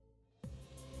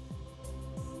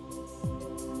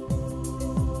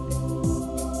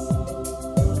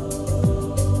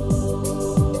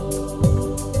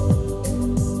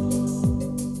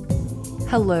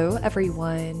Hello,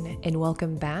 everyone, and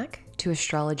welcome back to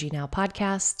Astrology Now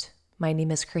podcast. My name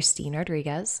is Christine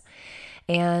Rodriguez,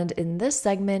 and in this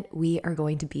segment, we are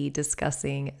going to be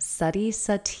discussing Sati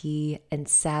Sati and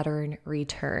Saturn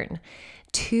return,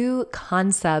 two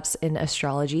concepts in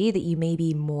astrology that you may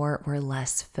be more or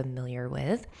less familiar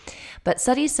with. But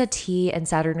Sati Sati and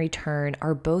Saturn return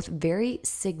are both very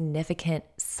significant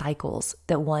cycles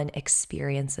that one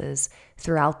experiences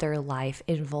throughout their life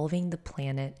involving the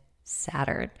planet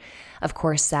Saturn. Of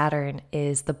course, Saturn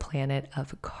is the planet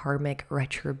of karmic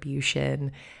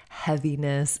retribution,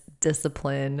 heaviness,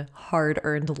 discipline,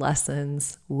 hard-earned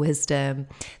lessons, wisdom.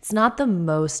 It's not the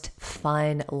most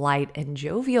fun, light, and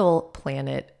jovial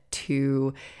planet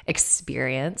to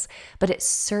experience, but it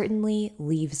certainly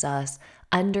leaves us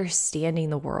understanding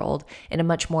the world in a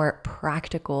much more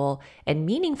practical and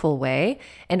meaningful way,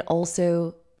 and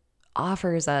also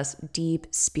offers us deep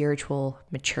spiritual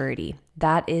maturity.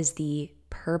 That is the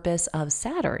purpose of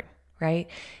Saturn, right?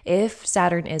 If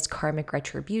Saturn is karmic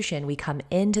retribution, we come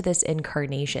into this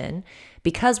incarnation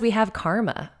because we have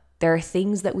karma. There are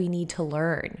things that we need to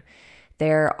learn.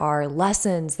 There are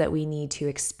lessons that we need to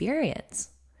experience.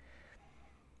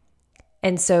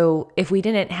 And so if we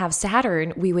didn't have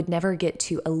Saturn, we would never get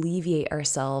to alleviate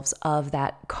ourselves of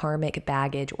that karmic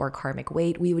baggage or karmic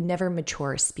weight. We would never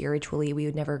mature spiritually. We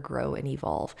would never grow and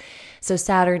evolve. So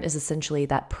Saturn is essentially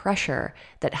that pressure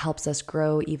that helps us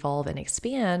grow, evolve, and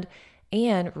expand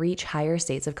and reach higher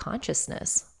states of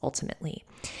consciousness ultimately.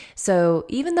 So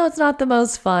even though it's not the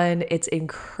most fun, it's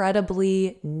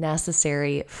incredibly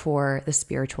necessary for the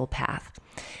spiritual path.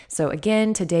 So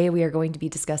again, today we are going to be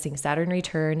discussing Saturn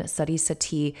return, Sati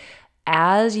Sati.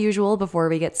 As usual, before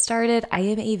we get started, I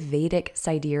am a Vedic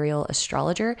sidereal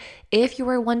astrologer. If you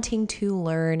are wanting to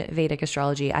learn Vedic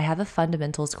astrology, I have a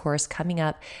fundamentals course coming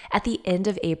up at the end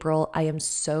of April. I am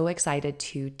so excited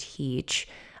to teach.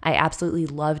 I absolutely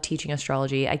love teaching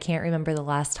astrology. I can't remember the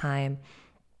last time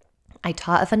I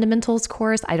taught a fundamentals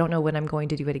course. I don't know when I'm going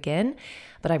to do it again,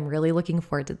 but I'm really looking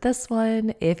forward to this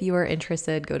one. If you are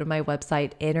interested, go to my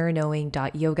website,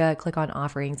 innerknowing.yoga, click on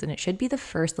offerings, and it should be the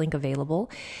first link available.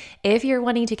 If you're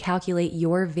wanting to calculate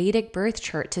your Vedic birth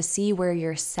chart to see where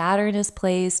your Saturn is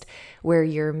placed, where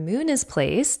your moon is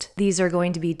placed, these are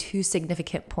going to be two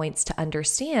significant points to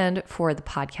understand for the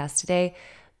podcast today.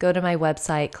 Go to my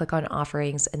website, click on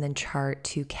offerings, and then chart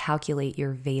to calculate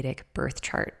your Vedic birth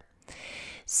chart.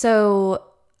 So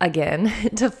again,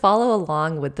 to follow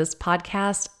along with this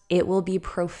podcast, it will be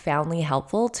profoundly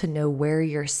helpful to know where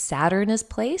your Saturn is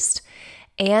placed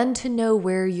and to know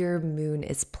where your moon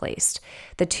is placed.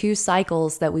 The two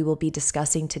cycles that we will be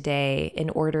discussing today, in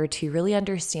order to really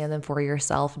understand them for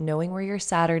yourself, knowing where your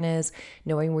Saturn is,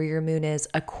 knowing where your moon is,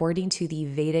 according to the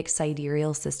Vedic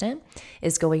sidereal system,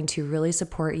 is going to really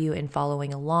support you in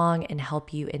following along and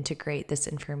help you integrate this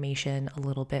information a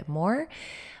little bit more.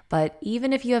 But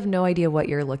even if you have no idea what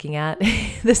you're looking at,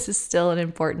 this is still an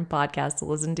important podcast to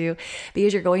listen to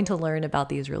because you're going to learn about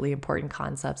these really important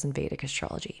concepts in Vedic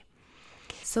astrology.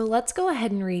 So let's go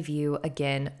ahead and review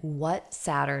again what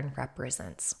Saturn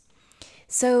represents.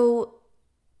 So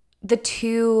the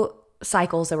two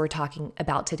cycles that we're talking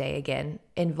about today again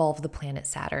involve the planet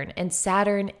Saturn, and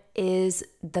Saturn is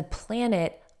the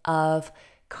planet of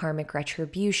karmic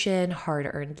retribution,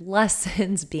 hard-earned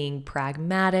lessons, being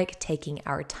pragmatic, taking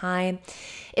our time.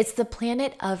 It's the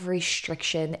planet of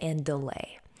restriction and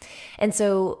delay. And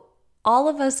so all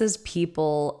of us as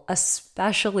people,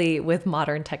 especially with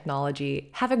modern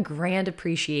technology, have a grand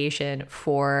appreciation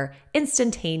for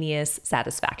instantaneous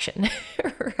satisfaction,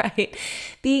 right?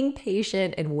 Being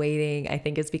patient and waiting, I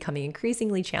think, is becoming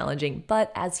increasingly challenging.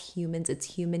 But as humans,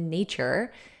 it's human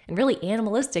nature and really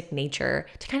animalistic nature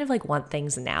to kind of like want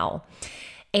things now.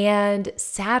 And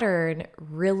Saturn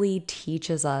really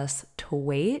teaches us to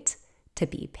wait, to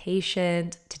be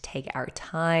patient, to take our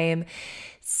time.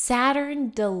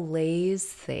 Saturn delays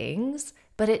things,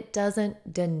 but it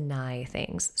doesn't deny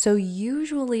things. So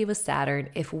usually with Saturn,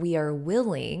 if we are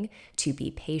willing to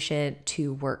be patient,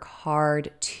 to work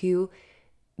hard, to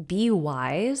be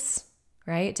wise,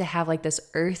 right? To have like this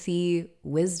earthy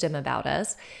wisdom about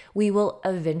us, we will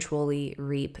eventually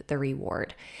reap the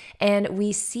reward. And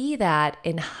we see that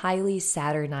in highly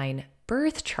Saturnine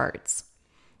birth charts,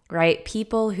 right?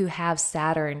 People who have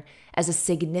Saturn as a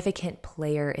significant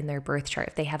player in their birth chart,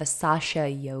 if they have a Sasha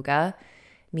Yoga,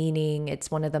 meaning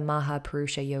it's one of the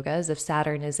Mahapurusha yogas. If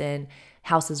Saturn is in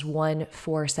houses 1,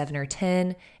 4, 7, or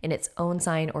 10 in its own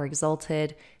sign or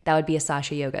exalted, that would be a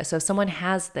Sasha yoga. So if someone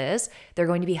has this, they're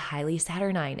going to be highly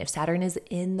Saturnine. If Saturn is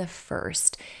in the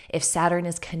first, if Saturn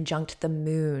is conjunct the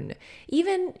moon,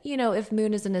 even, if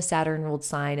moon is in a Saturn ruled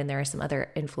sign and there are some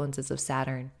other influences of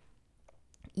Saturn,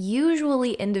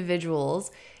 usually individuals,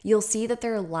 you'll see that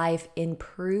their life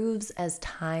improves as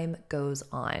time goes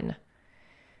on.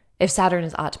 If Saturn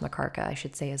is Atmakarka, I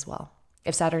should say as well.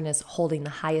 If Saturn is holding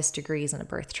the highest degrees in a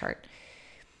birth chart,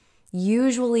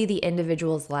 usually the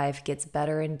individual's life gets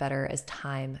better and better as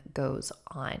time goes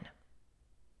on.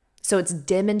 So it's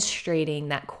demonstrating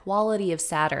that quality of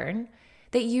Saturn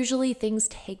that usually things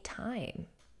take time.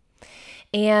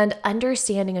 And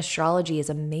understanding astrology is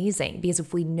amazing because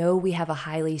if we know we have a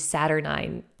highly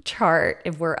Saturnine chart,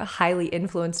 if we're highly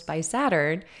influenced by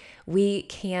Saturn, we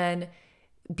can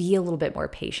be a little bit more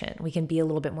patient. We can be a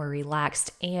little bit more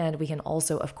relaxed. And we can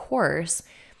also, of course,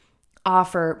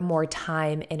 offer more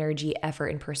time, energy, effort,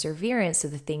 and perseverance to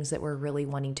the things that we're really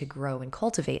wanting to grow and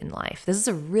cultivate in life. This is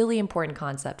a really important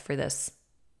concept for this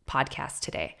podcast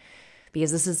today,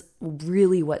 because this is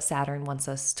really what Saturn wants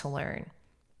us to learn.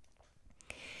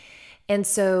 And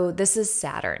so this is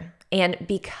Saturn. And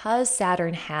because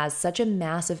Saturn has such a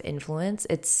massive influence,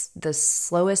 it's the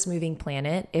slowest moving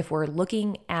planet. If we're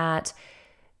looking at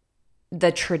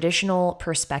the traditional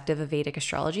perspective of Vedic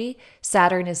astrology,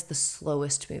 Saturn is the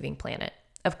slowest moving planet.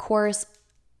 Of course,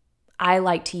 I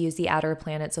like to use the outer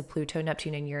planets of Pluto,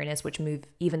 Neptune, and Uranus, which move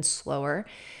even slower.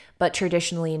 But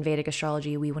traditionally in Vedic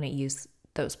astrology, we wouldn't use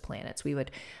those planets. We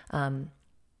would,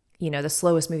 the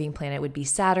slowest moving planet would be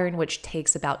Saturn, which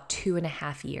takes about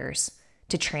 2.5 years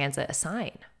to transit a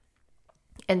sign.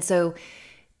 And so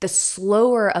the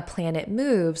slower a planet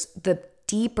moves, the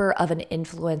deeper of an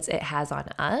influence it has on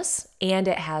us and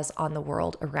it has on the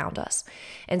world around us.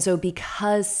 And so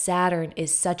because Saturn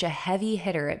is such a heavy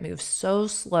hitter, it moves so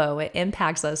slow, it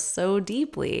impacts us so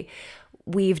deeply,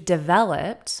 the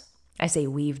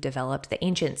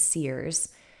ancient seers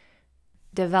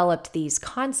developed these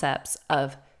concepts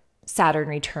of Saturn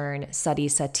return, sati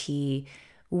sati,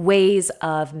 ways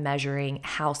of measuring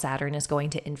how Saturn is going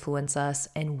to influence us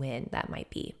and when that might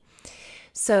be.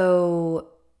 So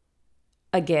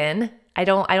again, I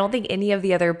don't think any of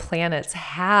the other planets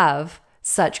have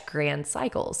such grand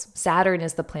cycles. Saturn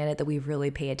is the planet that we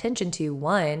really pay attention to,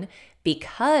 one,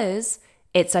 because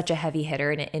it's such a heavy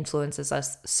hitter and it influences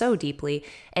us so deeply,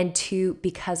 and two,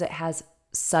 because it has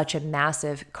such a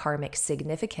massive karmic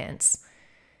significance.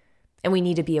 And we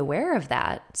need to be aware of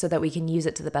that so that we can use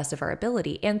it to the best of our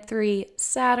ability. And three,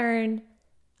 Saturn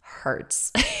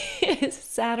hurts.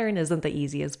 Saturn isn't the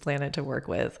easiest planet to work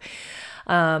with.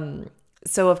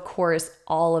 So of course,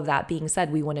 all of that being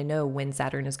said, we want to know when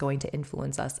Saturn is going to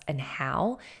influence us and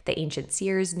how. The ancient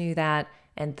seers knew that,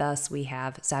 and thus we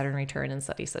have Saturn return and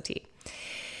sati sati.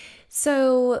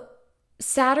 So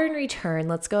Saturn return,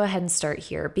 let's go ahead and start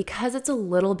here because it's a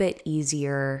little bit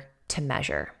easier to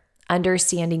measure.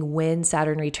 Understanding when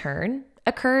Saturn return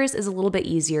occurs is a little bit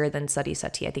easier than sati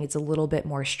sati. I think it's a little bit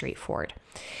more straightforward.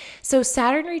 So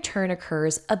Saturn return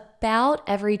occurs about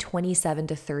every 27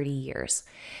 to 30 years.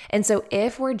 And so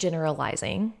if we're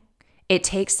generalizing, it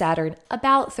takes Saturn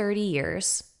about 30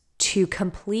 years to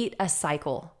complete a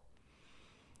cycle.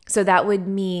 So that would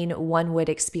mean one would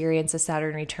experience a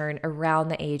Saturn return around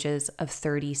the ages of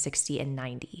 30, 60, and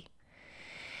 90.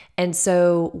 And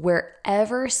so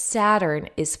wherever Saturn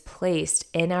is placed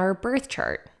in our birth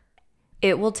chart,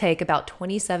 it will take about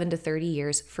 27 to 30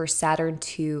 years for Saturn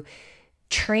to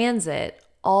transit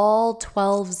all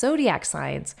 12 zodiac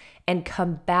signs and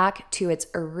come back to its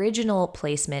original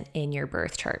placement in your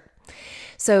birth chart.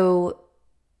 So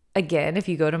again, if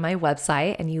you go to my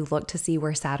website and you look to see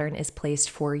where Saturn is placed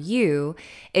for you,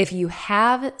 if you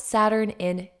have Saturn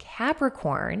in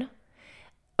Capricorn,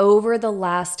 over the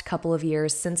last couple of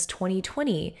years since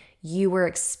 2020, you were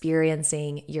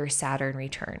experiencing your Saturn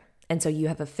return. And so you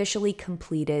have officially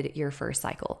completed your first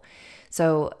cycle.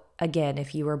 So again,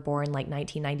 if you were born like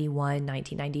 1991,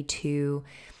 1992,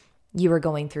 you were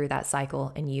going through that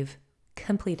cycle and you've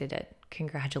completed it.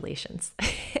 Congratulations.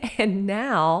 And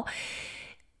now,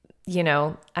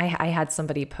 I had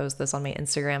somebody post this on my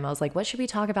Instagram. I was like, what should we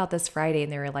talk about this Friday?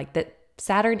 And they were like, that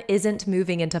Saturn isn't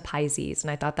moving into Pisces. And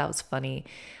I thought that was funny.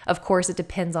 Of course, it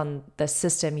depends on the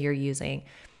system you're using.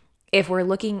 If we're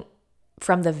looking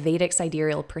from the Vedic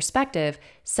sidereal perspective,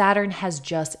 Saturn has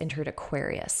just entered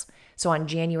Aquarius. So on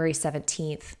January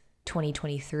 17th,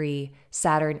 2023,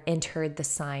 Saturn entered the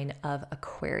sign of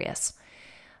Aquarius.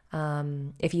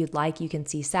 If you'd like, you can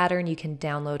see Saturn. You can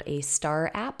download a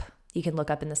star app You can look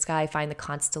up in the sky, find the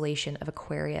constellation of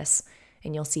Aquarius,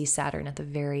 and you'll see Saturn at the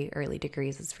very early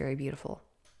degrees. It's very beautiful.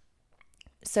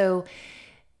 So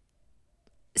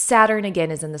Saturn,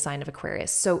 again, is in the sign of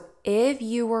Aquarius. So if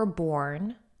you were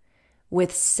born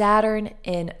with Saturn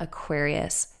in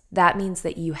Aquarius, that means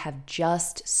that you have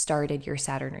just started your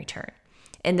Saturn return.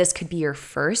 And this could be your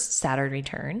first Saturn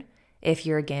return. If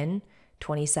you're, again,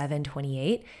 27,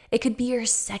 28, it could be your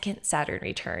second Saturn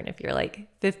return if you're like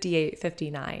 58,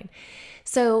 59.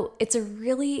 So it's a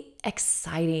really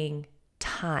exciting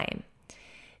time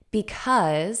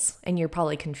because, and you're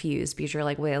probably confused because you're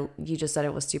like, well, you just said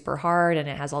it was super hard and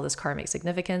it has all this karmic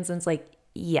significance. And it's like,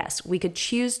 yes, we could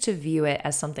choose to view it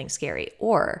as something scary,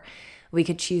 or we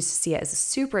could choose to see it as a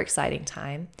super exciting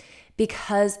time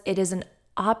because it is an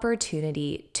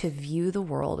opportunity to view the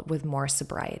world with more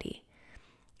sobriety.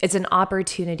 It's an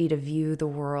opportunity to view the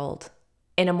world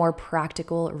in a more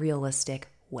practical, realistic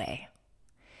way.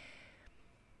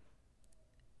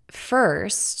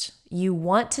 First, you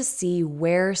want to see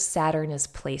where Saturn is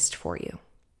placed for you.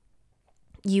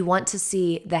 You want to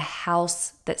see the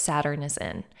house that Saturn is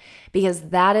in, because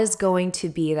that is going to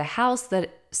be the house that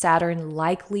Saturn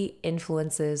likely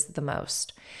influences the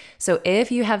most. So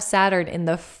if you have Saturn in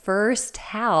the first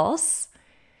house,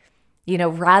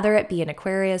 rather it be in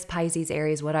Aquarius, Pisces,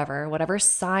 Aries, whatever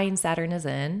sign Saturn is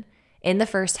in the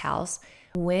first house,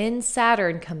 when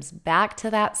Saturn comes back to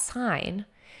that sign,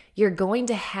 you're going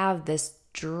to have this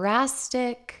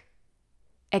drastic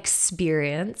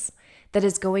experience that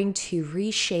is going to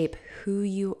reshape who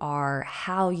you are,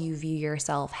 how you view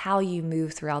yourself, how you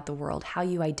move throughout the world, how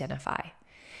you identify,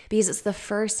 because it's the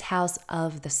first house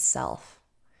of the self.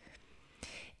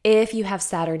 If you have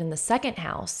Saturn in the second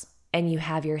house and you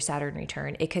have your Saturn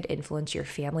return, it could influence your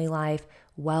family life,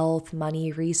 wealth,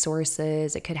 money,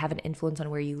 resources. It could have an influence on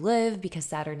where you live because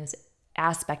Saturn is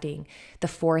aspecting the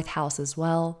fourth house as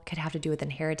well. Could have to do with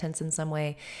inheritance in some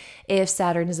way. If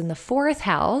Saturn is in the fourth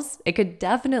house, it could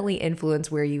definitely influence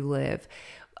where you live.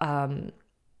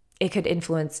 It could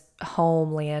influence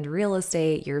home, land, real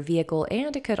estate, your vehicle,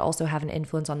 and it could also have an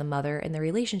influence on the mother and the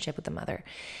relationship with the mother.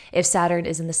 If Saturn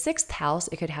is in the sixth house,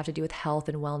 it could have to do with health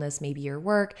and wellness, maybe your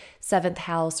work. Seventh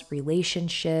house,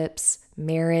 relationships,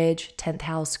 marriage. 10th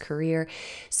house, career.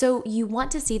 So you want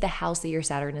to see the house that your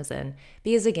Saturn is in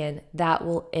because, again, that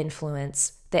will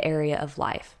influence the area of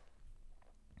life.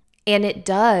 And it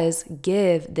does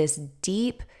give this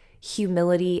deep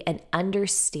humility and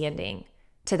understanding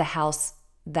to the house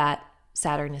that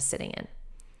Saturn is sitting in.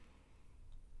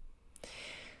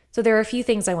 So there are a few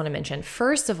things I want to mention.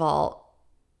 First of all,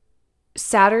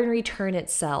 Saturn return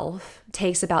itself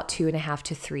takes about 2.5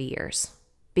 to 3 years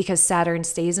because Saturn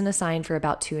stays in a sign for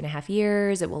about 2.5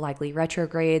 years. It will likely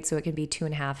retrograde, so it can be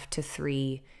 2.5 to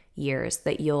 3 years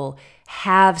that you'll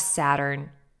have Saturn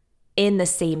in the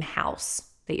same house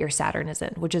that your Saturn is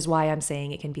in, which is why I'm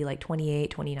saying it can be like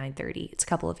 28, 29, 30. It's a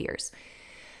couple of years.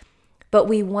 But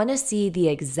we want to see the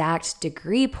exact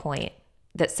degree point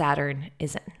that Saturn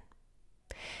is in.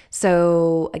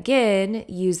 So again,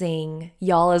 using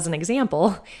y'all as an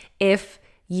example, if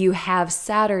you have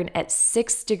Saturn at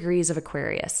 6 degrees of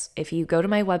Aquarius, if you go to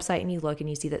my website and you look and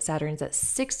you see that Saturn's at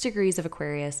 6 degrees of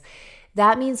Aquarius,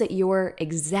 that means that your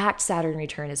exact Saturn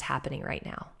return is happening right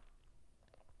now.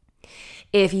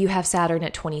 If you have Saturn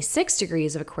at 26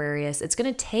 degrees of Aquarius, it's going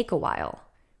to take a while,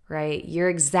 right? Your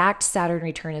exact Saturn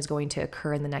return is going to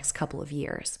occur in the next couple of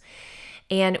years.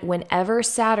 And whenever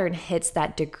Saturn hits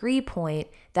that degree point,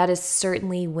 that is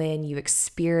certainly when you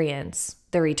experience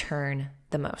the return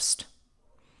the most.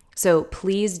 So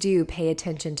please do pay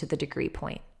attention to the degree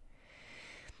point.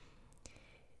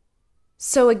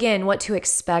 So again, what to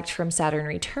expect from Saturn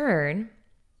return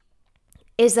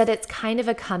is that it's kind of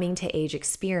a coming to age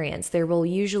experience. There will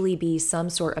usually be some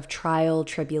sort of trial,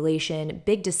 tribulation,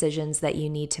 big decisions that you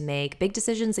need to make, big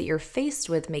decisions that you're faced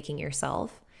with making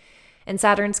yourself. And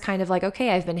Saturn's kind of like,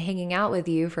 okay, I've been hanging out with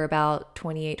you for about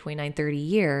 28, 29, 30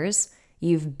 years.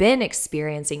 You've been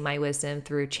experiencing my wisdom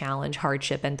through challenge,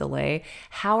 hardship, and delay.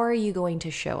 How are you going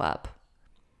to show up?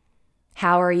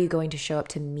 How are you going to show up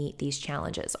to meet these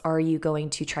challenges? Are you going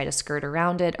to try to skirt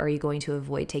around it? Are you going to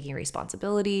avoid taking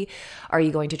responsibility? Are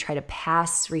you going to try to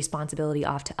pass responsibility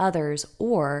off to others?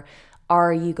 Or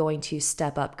are you going to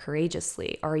step up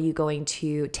courageously? Are you going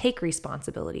to take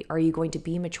responsibility? Are you going to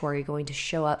be mature? Are you going to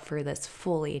show up for this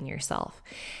fully in yourself?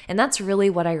 And that's really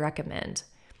what I recommend.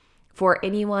 For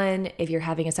anyone, if you're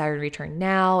having a Saturn return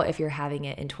now, if you're having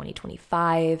it in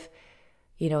 2025,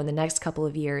 in the next couple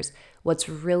of years, what's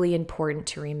really important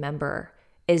to remember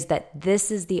is that this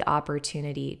is the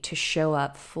opportunity to show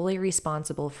up fully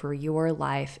responsible for your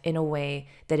life in a way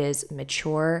that is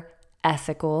mature,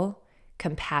 ethical,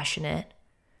 compassionate,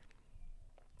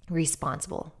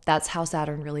 responsible. That's how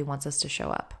Saturn really wants us to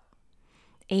show up.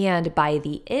 And by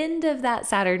the end of that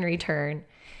Saturn return,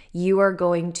 you are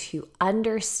going to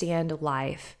understand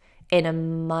life in a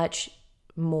much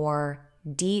more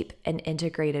deep and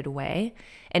integrated way.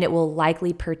 And it will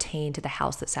likely pertain to the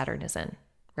house that Saturn is in,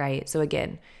 right? So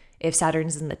again, if Saturn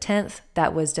is in the 10th,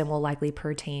 that wisdom will likely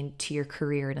pertain to your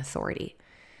career and authority.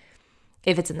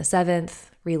 If it's in the 7th,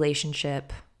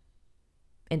 relationship,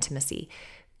 intimacy.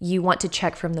 You want to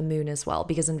check from the moon as well,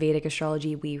 because in Vedic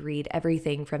astrology, we read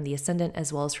everything from the ascendant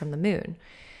as well as from the moon.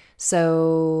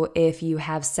 So if you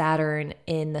have Saturn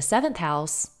in the 7th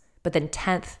house, but then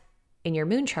 10th in your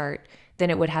moon chart, then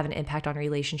it would have an impact on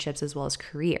relationships as well as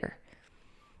career.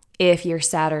 If your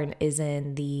Saturn is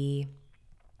in the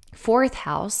 4th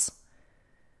house,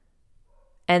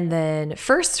 and then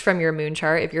first from your moon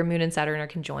chart, if your moon and Saturn are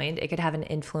conjoined, it could have an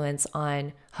influence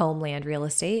on homeland, real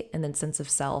estate, and then sense of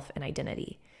self and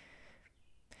identity.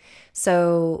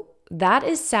 So that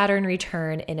is Saturn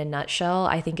return in a nutshell.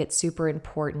 I think it's super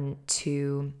important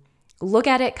to look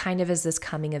at it kind of as this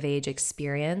coming of age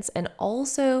experience, and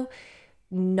also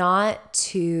not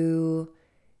to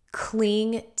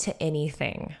cling to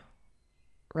anything,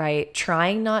 right?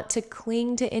 Trying not to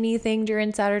cling to anything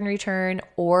during Saturn return,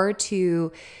 or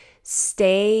to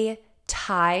stay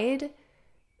tied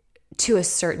to a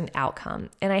certain outcome.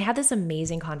 And I had this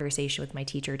amazing conversation with my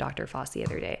teacher, Dr. Foss, the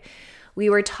other day. We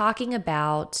were talking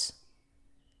about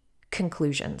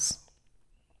conclusions.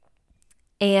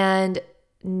 And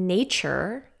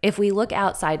nature, if we look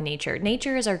outside nature,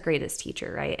 nature is our greatest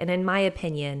teacher, right? And in my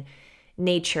opinion,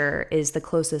 nature is the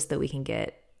closest that we can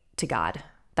get to God.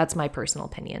 That's my personal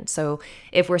opinion. So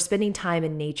if we're spending time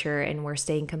in nature and we're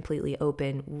staying completely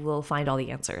open, we'll find all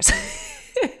the answers.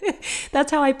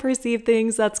 That's how I perceive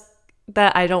things. That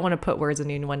I don't want to put words in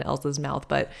anyone else's mouth,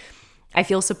 but I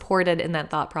feel supported in that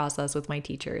thought process with my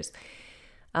teachers.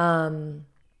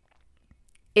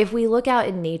 If we look out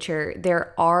in nature,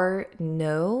 there are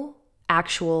no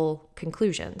actual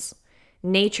conclusions.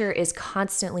 Nature is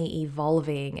constantly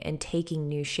evolving and taking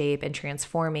new shape and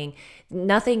transforming.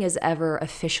 Nothing is ever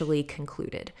officially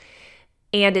concluded.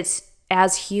 And it's,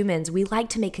 as humans, we like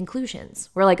to make conclusions.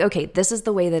 We're like, okay, this is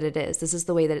the way that it is. This is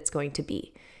the way that it's going to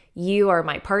be. You are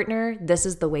my partner. This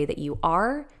is the way that you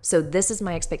are. So this is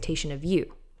my expectation of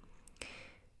you.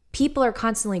 People are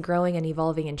constantly growing and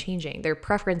evolving and changing. Their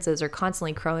preferences are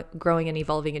constantly growing and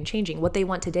evolving and changing. What they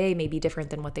want today may be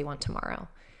different than what they want tomorrow.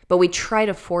 But we try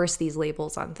to force these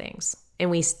labels on things, and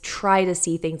we try to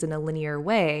see things in a linear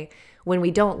way when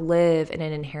we don't live in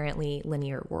an inherently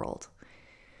linear world.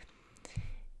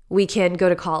 We can go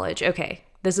to college. Okay,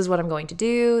 this is what I'm going to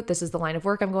do. This is the line of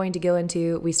work I'm going to go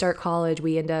into. We start college,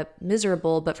 we end up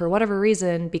miserable, but for whatever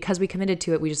reason, because we committed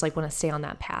to it, we just want to stay on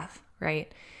that path, right?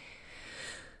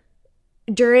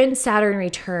 During Saturn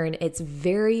return, it's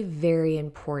very, very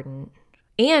important,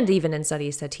 and even in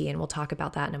Sati Sati, and we'll talk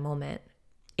about that in a moment,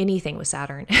 anything with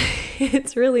Saturn,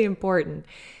 it's really important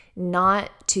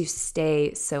not to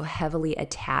stay so heavily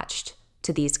attached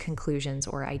to these conclusions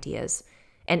or ideas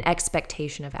and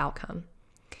expectation of outcome.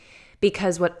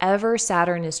 Because whatever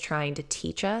Saturn is trying to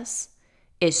teach us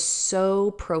is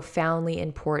so profoundly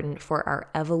important for our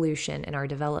evolution and our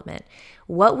development.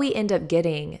 What we end up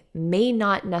getting may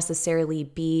not necessarily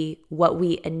be what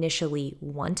we initially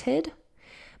wanted,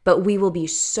 but we will be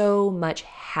so much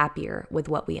happier with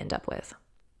what we end up with.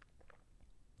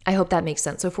 I hope that makes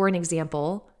sense. So for an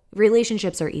example,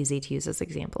 relationships are easy to use as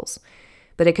examples,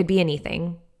 but it could be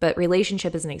anything. But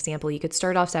relationship is an example. You could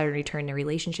start off Saturn return in a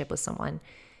relationship with someone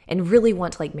and really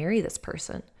want to marry this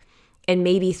person. And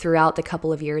maybe throughout the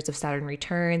couple of years of Saturn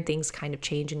return, things kind of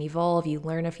change and evolve. You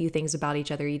learn a few things about each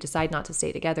other. You decide not to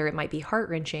stay together. It might be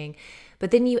heart-wrenching,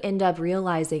 but then you end up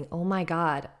realizing, oh my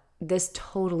God, this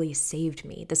totally saved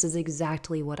me. This is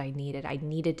exactly what I needed. I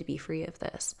needed to be free of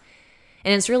this.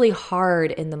 And it's really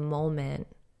hard in the moment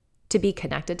to be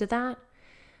connected to that.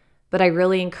 But I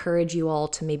really encourage you all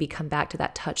to maybe come back to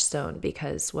that touchstone,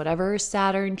 because whatever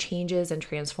Saturn changes and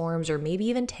transforms, or maybe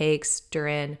even takes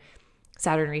during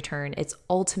Saturn return, it's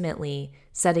ultimately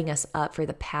setting us up for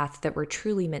the path that we're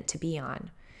truly meant to be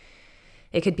on.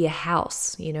 It could be a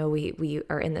house. We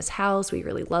are in this house. We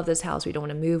really love this house. We don't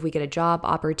want to move. We get a job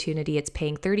opportunity. It's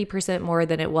paying 30% more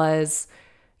than it was,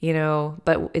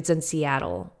 but it's in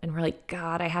Seattle. And we're like,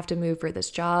 God, I have to move for this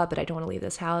job, but I don't want to leave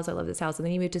this house. I love this house. And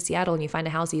then you move to Seattle and you find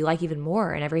a house that you like even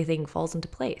more, and everything falls into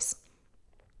place.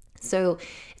 So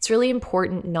it's really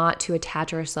important not to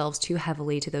attach ourselves too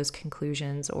heavily to those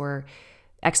conclusions or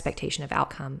expectation of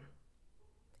outcome.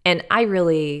 And I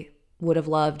really would have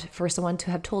loved for someone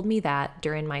to have told me that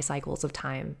during my cycles of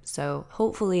time. So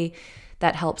hopefully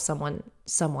that helps someone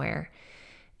somewhere.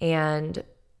 And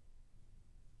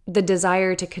the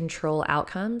desire to control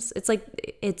outcomes,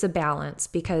 it's a balance,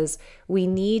 because we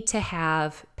need to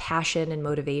have passion and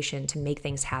motivation to make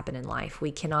things happen in life.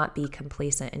 We cannot be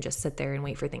complacent and just sit there and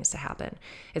wait for things to happen.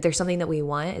 If there's something that we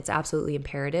want, it's absolutely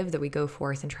imperative that we go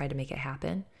forth and try to make it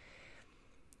happen,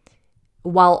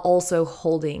 while also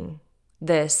holding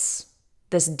this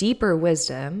deeper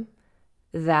wisdom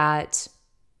that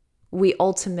we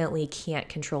ultimately can't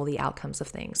control the outcomes of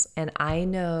things. And I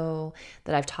know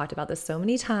that I've talked about this so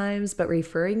many times, but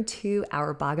referring to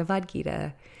our Bhagavad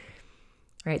Gita,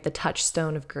 right, the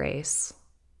touchstone of grace.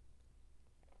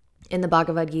 In the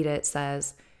Bhagavad Gita, it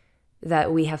says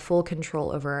that we have full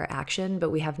control over our action, but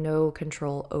we have no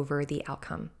control over the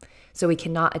outcome. So we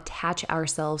cannot attach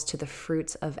ourselves to the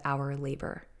fruits of our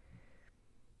labor.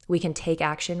 We can take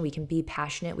action, we can be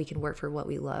passionate, we can work for what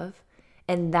we love.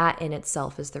 And that in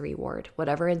itself is the reward.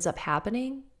 Whatever ends up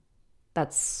happening,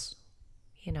 that's,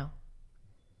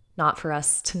 not for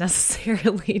us to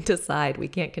necessarily decide. We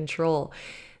can't control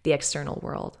the external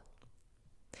world.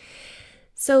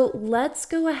 So let's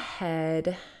go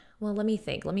ahead. Well, let me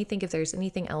think. Let me think if there's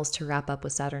anything else to wrap up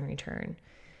with Saturn return.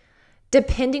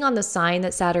 Depending on the sign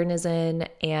that Saturn is in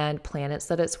and planets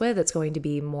that it's with, it's going to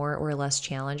be more or less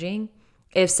challenging.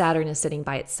 If Saturn is sitting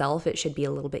by itself, it should be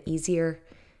a little bit easier.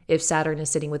 If Saturn is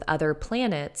sitting with other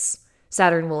planets,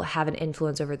 Saturn will have an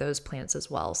influence over those planets as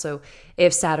well. So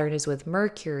if Saturn is with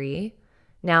Mercury,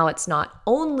 now it's not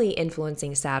only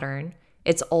influencing Saturn,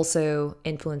 it's also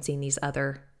influencing these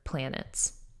other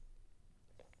planets.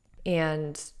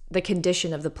 And the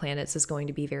condition of the planets is going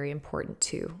to be very important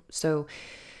too. So,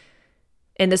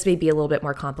 and this may be a little bit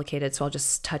more complicated, so I'll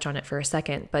just touch on it for a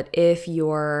second. But if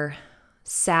your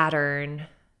Saturn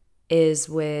is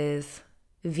with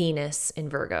Venus in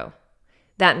Virgo,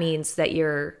 that means that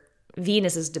your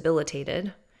Venus is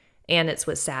debilitated and it's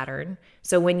with Saturn.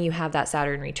 So when you have that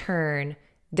Saturn return,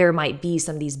 there might be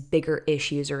some of these bigger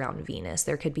issues around Venus.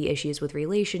 There could be issues with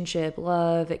relationship,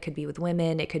 love. It could be with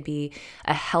women. It could be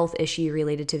a health issue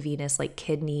related to Venus, like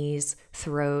kidneys,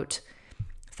 throat,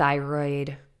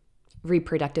 thyroid,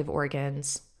 reproductive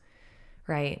organs,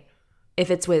 right? If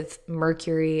it's with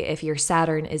Mercury, if your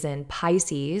Saturn is in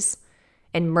Pisces,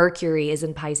 and Mercury is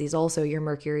in Pisces also, your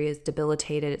Mercury is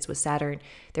debilitated, it's with Saturn,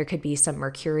 there could be some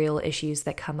mercurial issues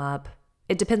that come up.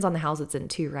 It depends on the house it's in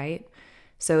too, right?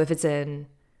 So if it's in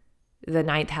the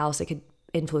 9th house, it could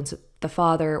influence the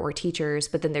father or teachers,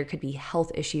 but then there could be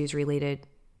health issues related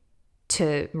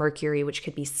to Mercury, which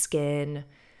could be skin,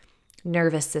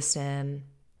 nervous system,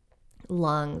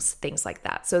 lungs, things like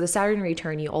that. So the Saturn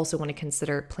return, you also want to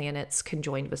consider planets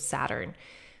conjoined with Saturn,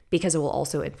 because it will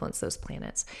also influence those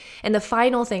planets. And the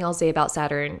final thing I'll say about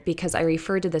Saturn, because I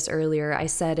referred to this earlier, I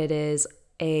said it is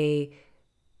a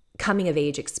coming of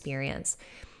age experience.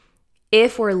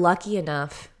 If we're lucky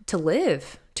enough to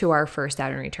live to our first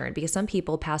Saturn return, because some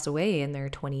people pass away in their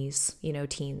 20s,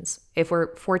 teens. If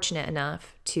we're fortunate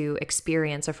enough to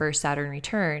experience a first Saturn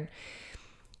return,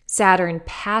 Saturn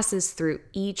passes through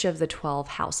each of the 12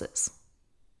 houses.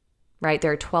 Right?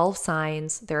 There are 12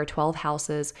 signs, there are 12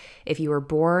 houses. If you were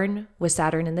born with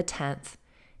Saturn in the 10th,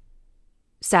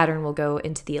 Saturn will go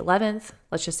into the 11th,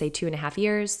 let's just say 2.5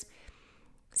 years.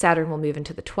 Saturn will move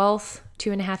into the 12th,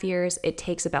 2.5 years. It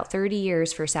takes about 30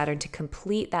 years for Saturn to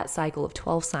complete that cycle of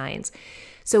 12 signs.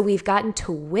 So we've gotten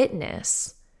to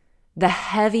witness the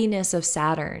heaviness of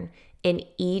Saturn in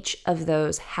each of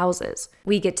those houses.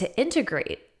 We get to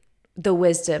integrate the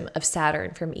wisdom of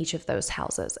Saturn from each of those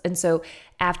houses. And so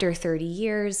after 30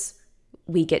 years,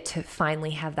 we get to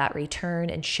finally have that return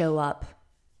and show up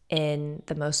in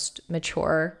the most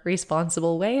mature,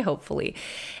 responsible way, hopefully.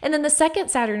 And then the second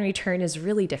Saturn return is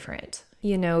really different,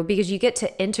 because you get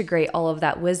to integrate all of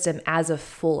that wisdom as a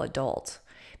full adult.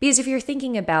 Because if you're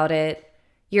thinking about it,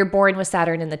 you're born with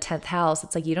Saturn in the 10th house.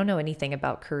 It's like you don't know anything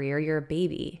about career. You're a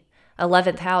baby.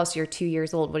 11th house, you're 2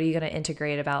 years old. What are you going to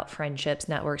integrate about friendships,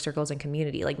 network, circles, and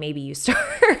community? Like maybe you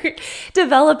start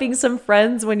developing some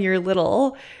friends when you're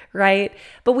little, right?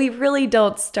 But we really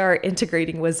don't start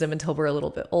integrating wisdom until we're a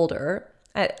little bit older,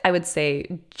 I would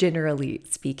say, generally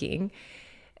speaking.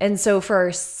 And so for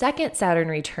our second Saturn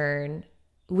return,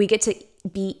 we get to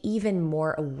be even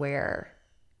more aware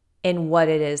in what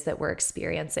it is that we're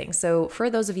experiencing. So for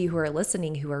those of you who are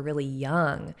listening who are really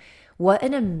young, what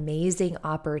an amazing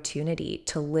opportunity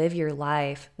to live your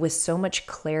life with so much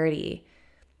clarity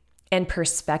and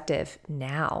perspective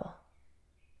now,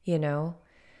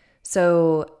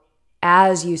 So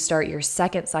as you start your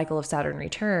second cycle of Saturn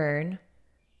return,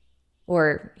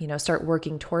 or, start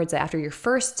working towards it. After your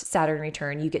first Saturn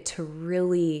return, you get to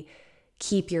really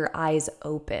keep your eyes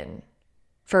open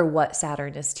for what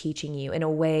Saturn is teaching you in a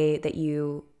way that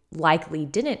you likely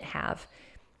didn't have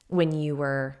when you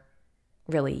were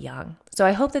really young. So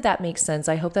I hope that makes sense.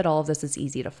 I hope that all of this is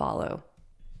easy to follow.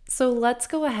 So let's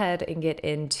go ahead and get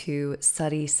into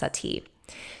Sati Sati.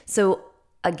 So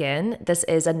again, this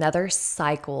is another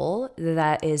cycle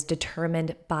that is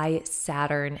determined by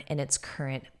Saturn in its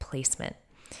current placement.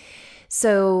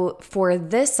 So for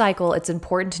this cycle, it's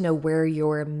important to know where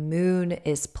your moon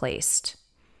is placed.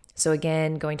 So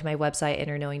again, going to my website,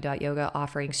 innerknowing.yoga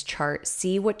offerings chart,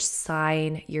 see which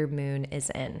sign your moon is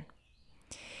in.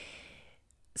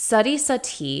 Sati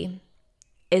Sati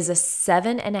is a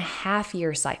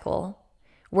 7.5-year cycle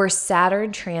where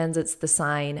Saturn transits the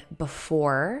sign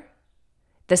before,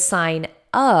 the sign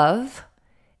of,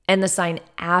 and the sign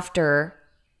after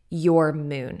your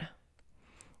moon.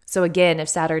 So again, if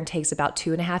Saturn takes about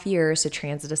 2.5 years to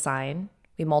transit a sign,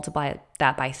 we multiply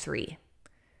that by 3.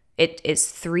 It is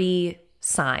 3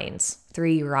 signs,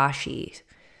 3 Rashi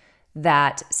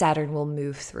that Saturn will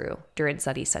move through during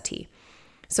Sati Sati.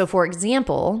 So for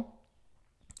example,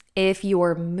 if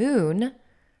your moon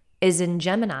is in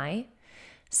Gemini,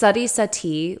 Sati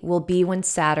Sati will be when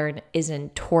Saturn is in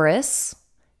Taurus,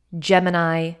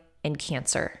 Gemini, and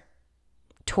Cancer.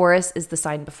 Taurus is the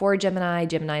sign before Gemini.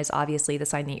 Gemini is obviously the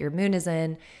sign that your moon is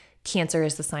in. Cancer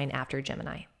is the sign after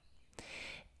Gemini.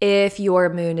 If your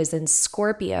moon is in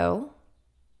Scorpio,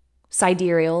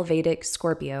 sidereal Vedic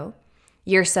Scorpio,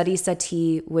 your Sati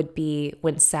Sati would be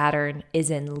when Saturn is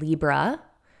in Libra,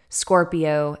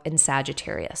 Scorpio, and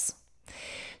Sagittarius.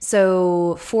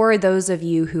 So for those of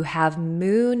you who have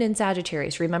moon in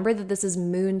Sagittarius, remember that this is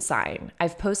moon sign.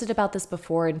 I've posted about this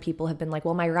before and people have been like,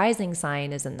 well, my rising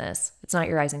sign is in this. It's not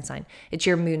your rising sign. It's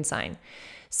your moon sign.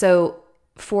 So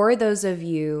for those of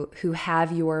you who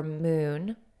have your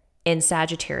moon in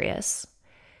Sagittarius,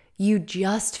 you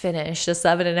just finished a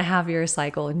 7.5-year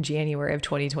cycle in January of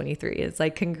 2023. It's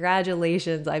like,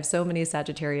 congratulations. I have so many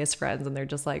Sagittarius friends and they're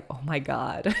just like, oh my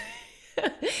God.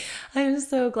 I'm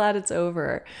so glad it's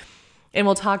over. And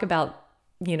we'll talk about,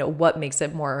 what makes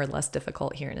it more or less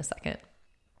difficult here in a second.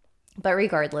 But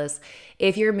regardless,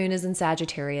 if your moon is in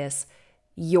Sagittarius,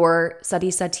 your Sati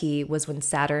Sati was when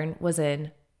Saturn was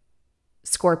in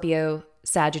Scorpio,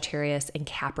 Sagittarius, and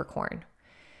Capricorn.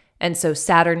 And so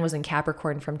Saturn was in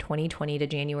Capricorn from 2020 to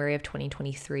January of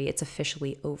 2023. It's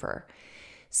officially over.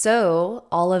 So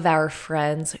all of our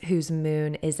friends whose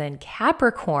moon is in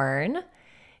Capricorn,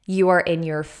 you are in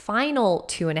your final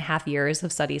 2.5 years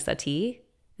of Sati Sati.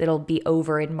 That'll be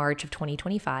over in March of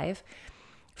 2025.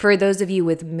 For those of you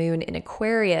with moon in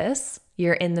Aquarius,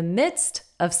 you're in the midst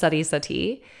of Sati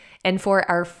Sati. And for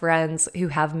our friends who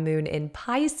have moon in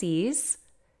Pisces,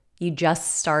 you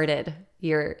just started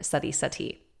your Sati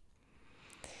Sati.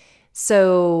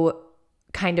 So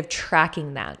kind of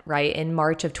tracking that, right? In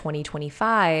March of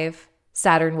 2025,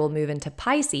 Saturn will move into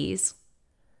Pisces.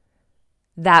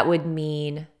 That would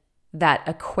mean that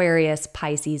Aquarius,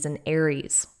 Pisces, and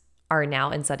Aries are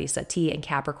now in Sati Sati, and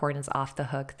Capricorn is off the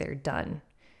hook. They're done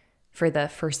for the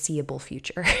foreseeable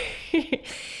future.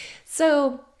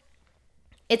 So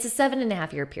it's a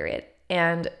 7.5-year period,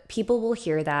 and people will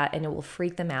hear that and it will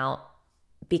freak them out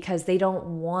because they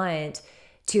don't want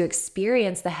to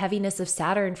experience the heaviness of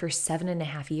Saturn for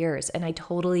 7.5 years. And I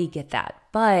totally get that.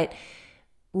 But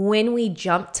when we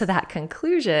jump to that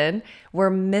conclusion, we're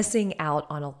missing out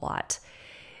on a lot.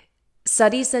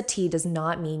 Sati Sati does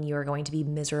not mean you are going to be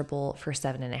miserable for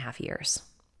 7.5 years.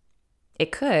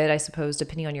 It could, I suppose,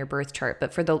 depending on your birth chart,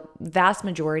 but for the vast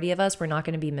majority of us, we're not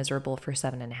going to be miserable for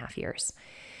 7.5 years.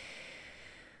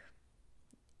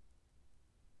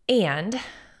 And,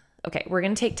 okay, we're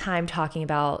going to take time talking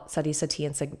about Sati Sati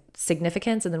and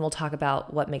significance, and then we'll talk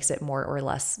about what makes it more or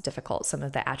less difficult, some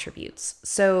of the attributes.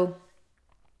 So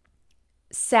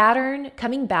Saturn,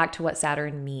 coming back to what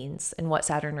Saturn means and what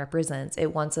Saturn represents,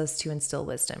 it wants us to instill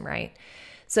wisdom, right?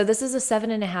 So this is a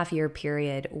 7.5-year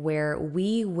period where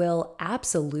we will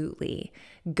absolutely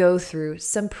go through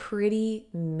some pretty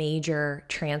major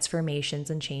transformations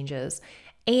and changes,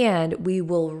 and we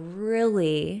will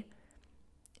really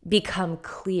become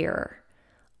clear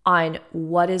on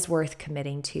what is worth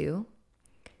committing to,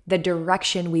 the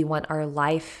direction we want our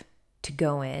life to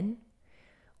go in,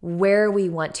 where we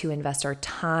want to invest our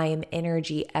time,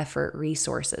 energy, effort,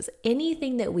 resources.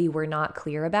 Anything that we were not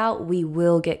clear about, we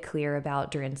will get clear about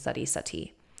during Sati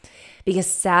Sati. Because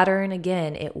Saturn,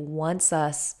 again, it wants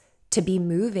us to be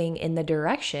moving in the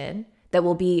direction that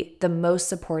will be the most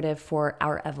supportive for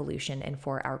our evolution and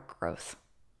for our growth.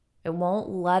 It won't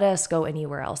let us go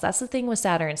anywhere else. That's the thing with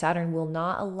Saturn. Saturn will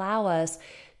not allow us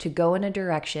to go in a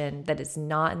direction that is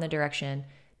not in the direction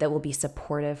that will be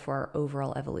supportive for our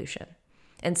overall evolution.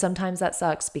 And sometimes that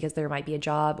sucks because there might be a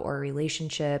job or a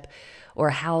relationship or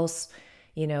a house,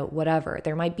 whatever.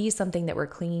 There might be something that we're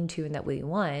clinging to and that we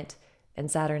want. And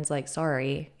Saturn's like,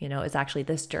 sorry, it's actually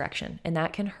this direction. And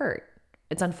that can hurt.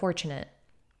 It's unfortunate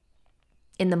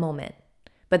in the moment.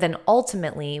 But then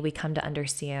ultimately, we come to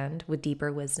understand with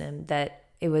deeper wisdom that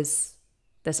it was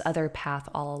this other path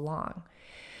all along.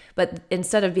 But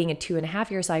instead of being a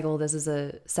 2.5-year cycle, this is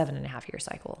a 7.5-year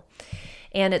cycle.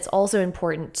 And it's also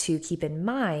important to keep in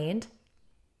mind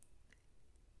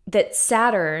that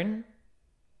Saturn,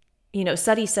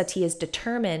 Sati Sati, is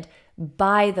determined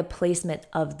by the placement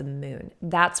of the moon.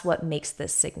 That's what makes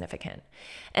this significant.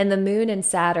 And the moon and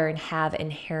Saturn have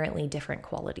inherently different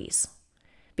qualities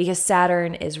because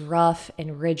Saturn is rough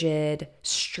and rigid,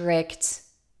 strict,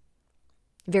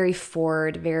 very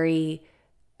forward, very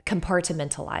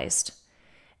compartmentalized.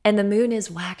 And the moon is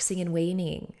waxing and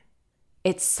waning.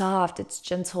 It's soft, it's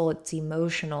gentle, it's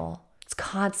emotional. It's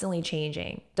constantly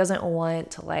changing. Doesn't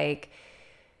want to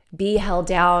be held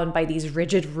down by these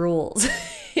rigid rules.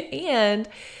 And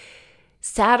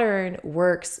Saturn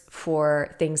works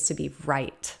for things to be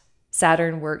right.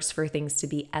 Saturn works for things to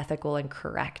be ethical and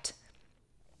correct.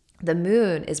 The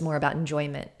moon is more about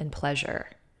enjoyment and pleasure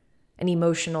and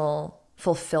emotional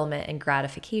fulfillment and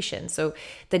gratification. So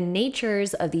the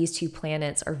natures of these two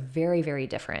planets are very, very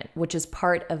different, which is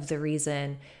part of the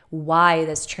reason why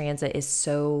this transit is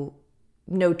so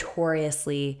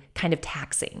notoriously kind of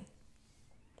taxing.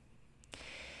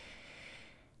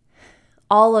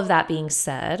 All of that being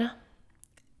said,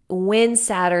 when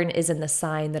Saturn is in the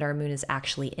sign that our moon is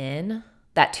actually in,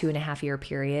 that 2.5-year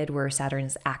period where Saturn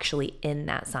is actually in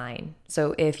that sign.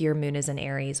 So if your moon is in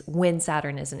Aries, when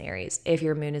Saturn is in Aries, if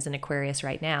your moon is in Aquarius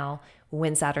right now,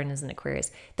 when Saturn is in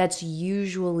Aquarius, that's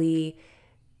usually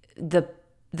the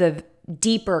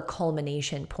deeper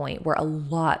culmination point where a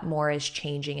lot more is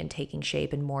changing and taking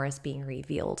shape and more is being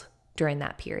revealed during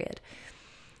that period.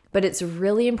 But it's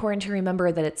really important to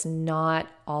remember that it's not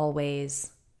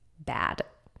always bad.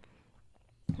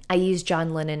 I use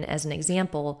John Lennon as an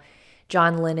example.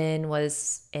 John Lennon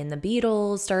was in the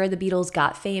Beatles, started the Beatles,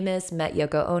 got famous, met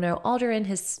Yoko Ono, all during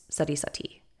his Sati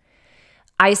Sati.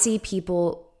 I see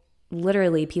people,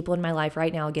 literally people in my life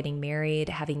right now getting married,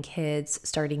 having kids,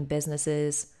 starting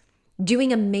businesses,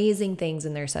 doing amazing things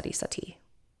in their Sati Sati.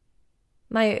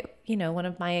 One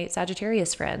of my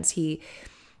Sagittarius friends, he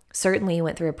certainly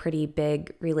went through a pretty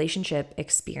big relationship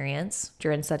experience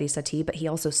during Sati Sati, but he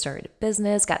also started a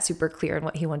business, got super clear on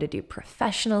what he wanted to do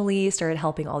professionally, started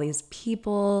helping all these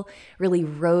people, really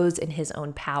rose in his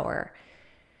own power.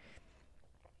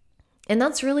 And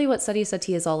that's really what Sati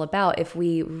Sati is all about. If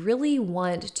we really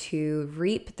want to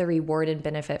reap the reward and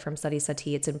benefit from Sati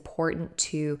Sati, it's important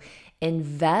to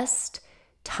invest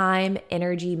time,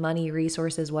 energy, money,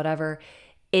 resources, whatever,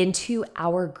 into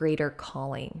our greater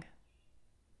calling.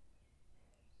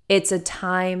 It's a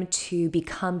time to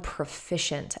become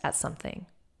proficient at something,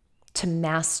 to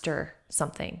master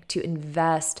something, to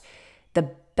invest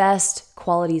the best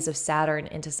qualities of Saturn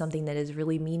into something that is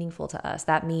really meaningful to us.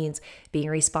 That means being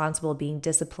responsible, being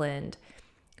disciplined,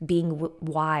 being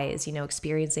wise,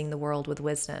 experiencing the world with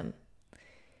wisdom.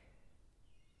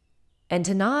 And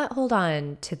to not hold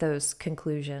on to those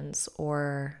conclusions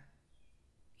or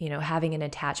having an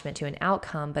attachment to an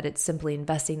outcome, but it's simply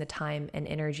investing the time and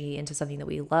energy into something that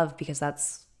we love because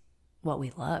that's what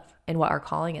we love and what our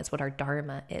calling is, what our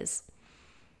dharma is.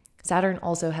 Saturn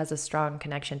also has a strong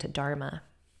connection to dharma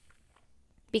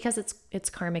because it's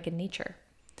karmic in nature.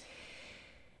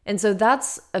 And so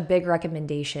that's a big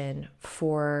recommendation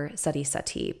for Sati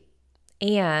Sati.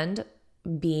 And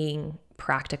being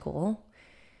practical,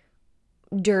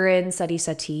 during Sati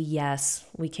Sati, yes,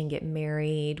 we can get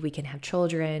married, we can have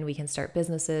children, we can start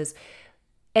businesses.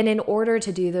 And in order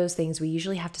to do those things, we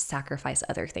usually have to sacrifice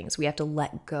other things. We have to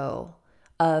let go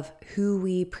of who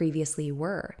we previously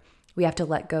were. We have to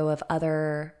let go of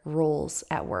other roles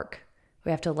at work.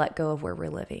 We have to let go of where we're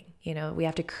living. We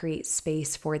have to create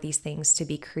space for these things to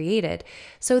be created.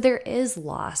 So there is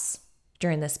loss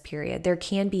during this period. There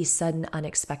can be sudden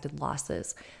unexpected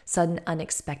losses, sudden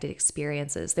unexpected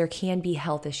experiences. There can be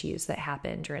health issues that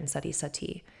happen during Sati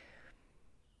Sati.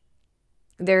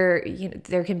 There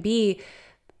can be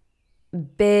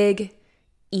big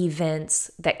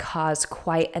events that cause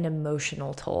quite an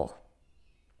emotional toll.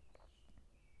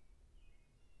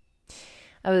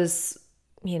 I was,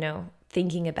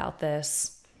 thinking about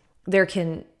this. There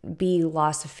can be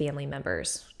loss of family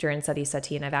members during Sati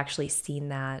Sati, and I've actually seen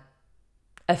that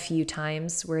a few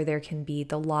times where there can be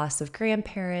the loss of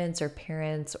grandparents or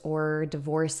parents or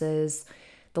divorces,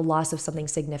 the loss of something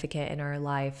significant in our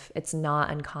life. It's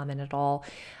not uncommon at all.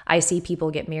 I see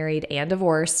people get married and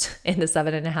divorced in the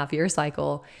 7.5-year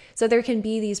cycle. So there can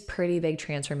be these pretty big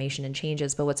transformation and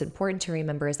changes. But what's important to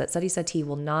remember is that Sati Sati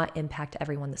will not impact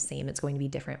everyone the same. It's going to be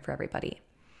different for everybody.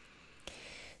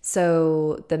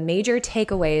 So the major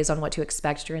takeaways on what to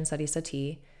expect during Sati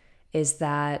Sati is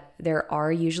that there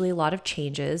are usually a lot of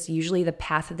changes. Usually the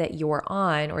path that you're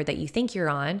on or that you think you're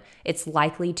on, it's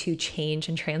likely to change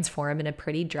and transform in a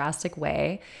pretty drastic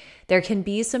way. There can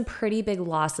be some pretty big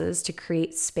losses to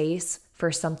create space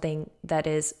for something that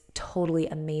is totally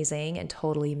amazing and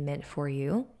totally meant for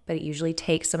you, but it usually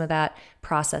takes some of that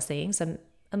processing, some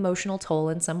emotional toll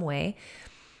in some way.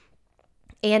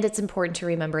 And it's important to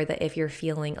remember that if you're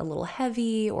feeling a little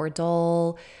heavy or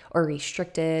dull or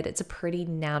restricted, it's a pretty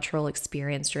natural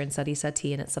experience during Sati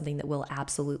Sati, and it's something that will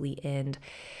absolutely end.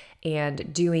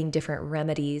 And doing different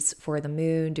remedies for the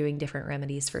moon, doing different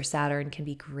remedies for Saturn can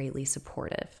be greatly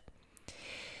supportive.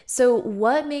 So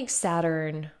what makes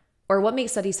Saturn, or what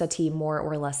makes Sati Sati more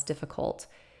or less difficult?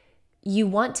 You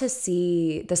want to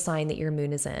see the sign that your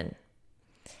moon is in.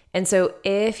 And so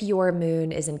if your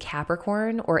moon is in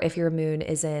Capricorn or if your moon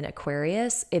is in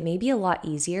Aquarius, it may be a lot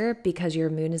easier because your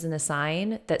moon is in a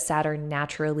sign that Saturn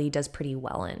naturally does pretty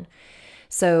well in.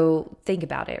 So think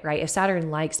about it, right? If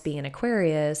Saturn likes being in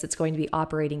Aquarius, it's going to be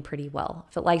operating pretty well.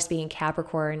 If it likes being in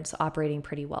Capricorn, it's operating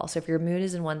pretty well. So if your moon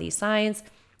is in one of these signs,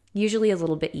 usually a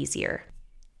little bit easier.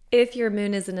 If your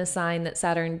moon is in a sign that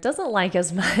Saturn doesn't like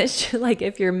as much, like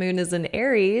if your moon is in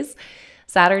Aries,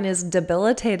 Saturn is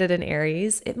debilitated in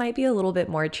Aries, it might be a little bit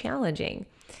more challenging.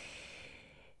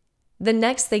 The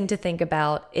next thing to think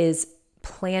about is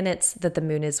planets that the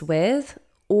moon is with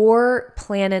or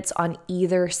planets on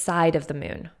either side of the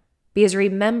moon. Because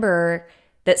remember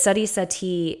that Sati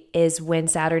Sati is when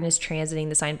Saturn is transiting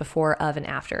the sign before, of, and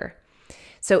after.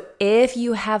 So if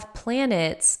you have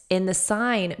planets in the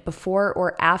sign before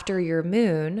or after your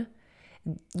moon,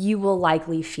 you will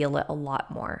likely feel it a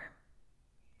lot more.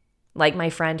 Like my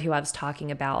friend who I was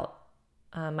talking about,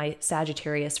 my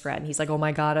Sagittarius friend, he's like, oh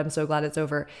my God, I'm so glad it's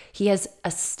over. He has a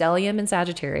stellium in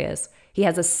Sagittarius. He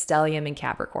has a stellium in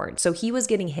Capricorn. So he was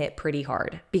getting hit pretty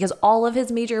hard because all of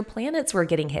his major planets were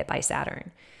getting hit by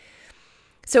Saturn.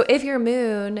 So if your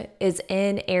moon is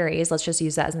in Aries, let's just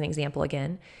use that as an example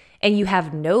again, and you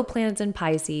have no planets in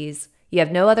Pisces, you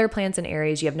have no other planets in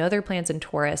Aries, you have no other planets in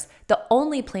Taurus, the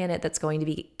only planet that's going to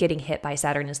be getting hit by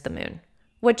Saturn is the moon,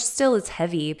 which still is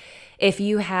heavy. If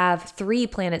you have 3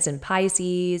 planets in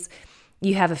Pisces,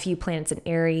 you have a few planets in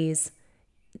Aries,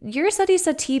 your Sati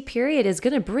Sati period is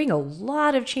going to bring a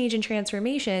lot of change and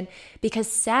transformation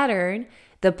because Saturn,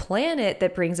 the planet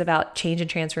that brings about change and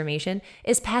transformation,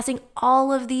 is passing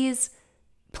all of these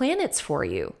planets for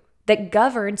you that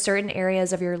govern certain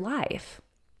areas of your life.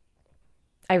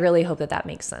 I really hope that that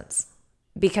makes sense.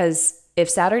 Because if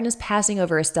Saturn is passing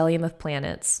over a stellium of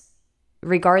planets,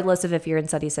 regardless of if you're in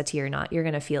Sati Sati or not, you're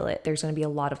going to feel it. There's going to be a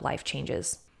lot of life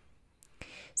changes.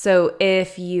 So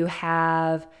if you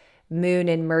have Moon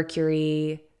and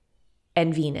Mercury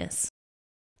and Venus,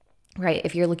 right?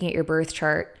 If you're looking at your birth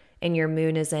chart and your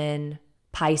moon is in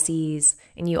Pisces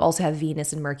and you also have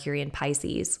Venus and Mercury in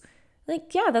Pisces,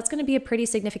 like, yeah, that's going to be a pretty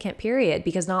significant period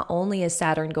because not only is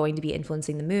Saturn going to be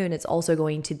influencing the moon, it's also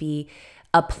going to be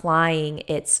applying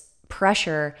its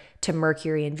pressure to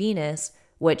Mercury and Venus,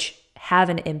 which have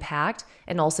an impact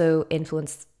and also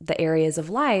influence the areas of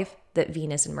life that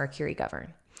Venus and Mercury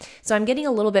govern. So I'm getting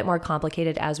a little bit more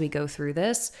complicated as we go through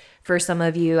this. For some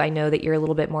of you, I know that you're a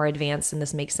little bit more advanced and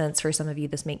this makes sense. For some of you,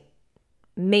 this may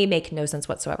make no sense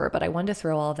whatsoever, but I wanted to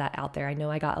throw all of that out there. I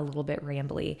know I got a little bit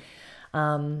rambly.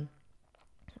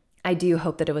 I do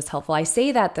hope that it was helpful. I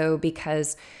say that though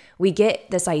because we get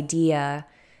this idea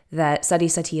that Sati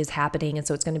Sati is happening and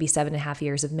so it's going to be 7.5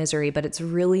 years of misery, but it's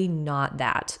really not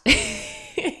that.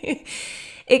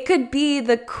 It could be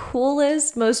the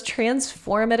coolest, most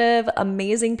transformative,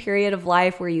 amazing period of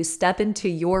life where you step into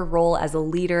your role as a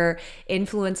leader,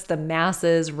 influence the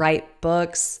masses, write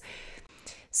books.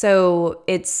 So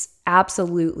it's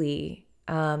absolutely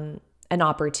an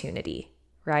opportunity,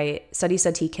 right? Sati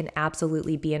Sati can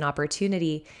absolutely be an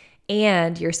opportunity,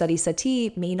 and your Sati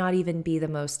Sati may not even be the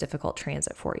most difficult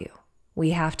transit for you.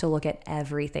 We have to look at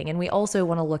everything, and we also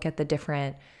want to look at the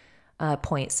different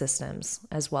point systems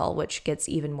as well, which gets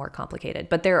even more complicated.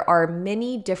 But there are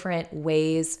many different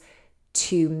ways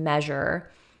to measure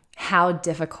how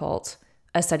difficult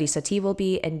a Sati Sati will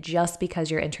be. And just because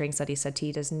you're entering Sati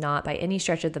Sati does not by any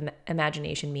stretch of the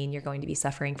imagination mean you're going to be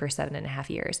suffering for 7.5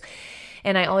 years.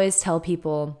 And I always tell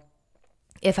people,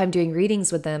 If I'm doing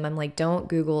readings with them, I'm like, don't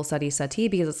Google Sati Sati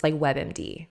because it's like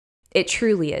WebMD. It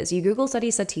truly is. You Google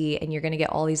Sati Sati and you're going to get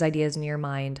all these ideas in your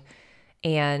mind.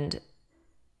 And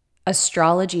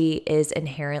astrology is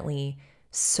inherently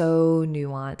so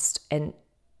nuanced and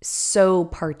so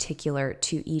particular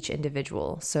to each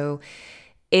individual. So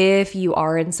if you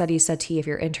are in Sati Sati, if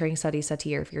you're entering Sati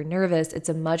Sati, or if you're nervous, it's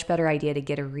a much better idea to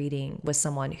get a reading with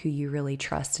someone who you really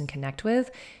trust and connect with.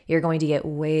 You're going to get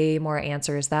way more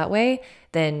answers that way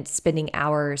than spending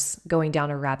hours going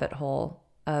down a rabbit hole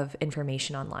of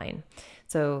information online.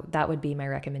 So that would be my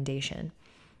recommendation.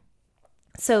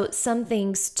 So some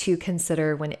things to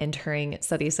consider when entering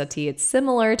Sati Sati. It's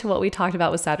similar to what we talked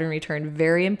about with Saturn return.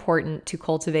 Very important to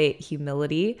cultivate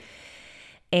humility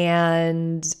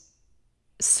and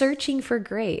searching for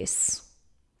grace.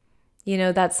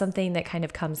 That's something that kind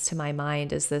of comes to my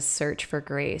mind, is this search for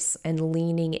grace and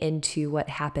leaning into what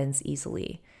happens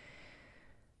easily.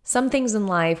 Some things in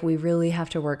life we really have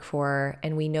to work for,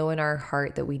 and we know in our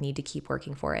heart that we need to keep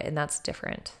working for it, and that's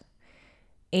different.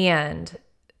 And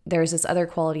there's this other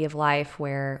quality of life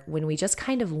where when we just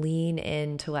kind of lean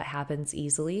into what happens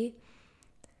easily,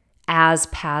 as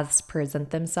paths present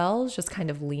themselves, just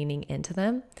kind of leaning into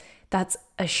them, that's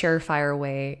a surefire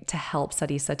way to help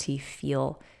Sati Sati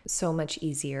feel so much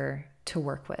easier to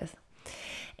work with.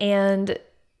 And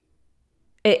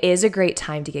it is a great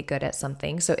time to get good at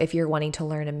something. So if you're wanting to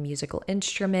learn a musical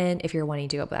instrument, if you're wanting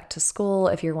to go back to school,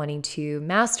 if you're wanting to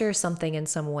master something in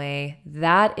some way,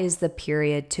 that is the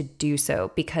period to do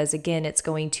so. Because again, it's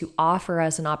going to offer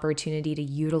us an opportunity to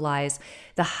utilize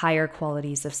the higher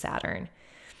qualities of Saturn.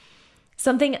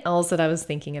 Something else that I was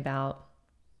thinking about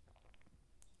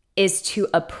is to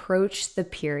approach the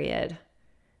period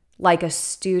like a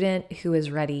student who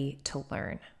is ready to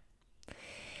learn.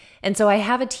 And so I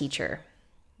have a teacher.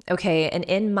 Okay, and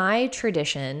in my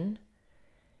tradition,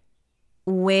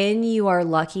 when you are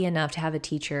lucky enough to have a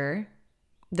teacher,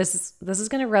 this is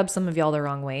going to rub some of y'all the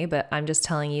wrong way, but I'm just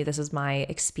telling you, this is my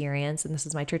experience and this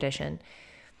is my tradition.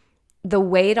 The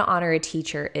way to honor a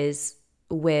teacher is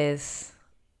with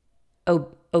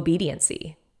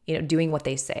obediency, doing what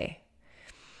they say.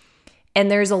 And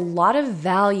there's a lot of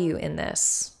value in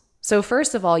this. So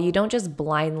first of all, you don't just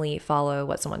blindly follow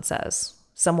what someone says.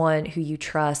 Someone who you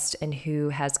trust and who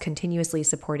has continuously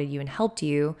supported you and helped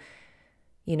you,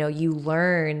 you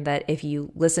learn that if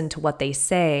you listen to what they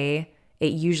say,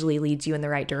 it usually leads you in the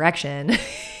right direction.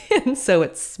 And so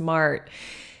it's smart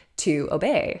to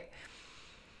obey.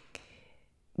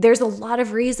 There's a lot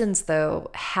of reasons,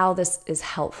 though, how this is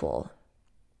helpful.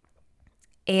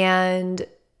 And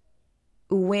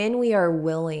when we are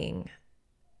willing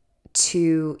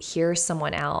to hear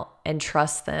someone out and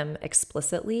trust them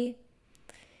explicitly,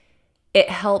 it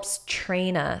helps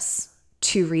train us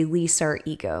to release our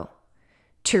ego,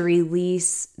 to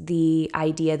release the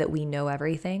idea that we know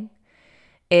everything.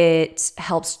 It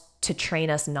helps to train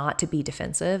us not to be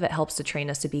defensive. It helps to train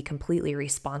us to be completely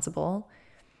responsible,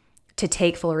 to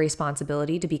take full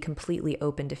responsibility, to be completely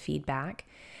open to feedback.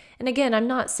 And again, I'm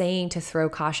not saying to throw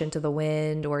caution to the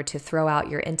wind or to throw out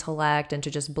your intellect and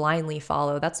to just blindly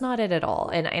follow. That's not it at all.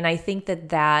 And I think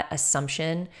that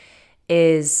assumption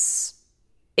is,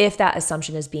 if that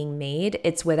assumption is being made,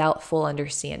 it's without full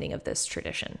understanding of this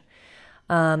tradition.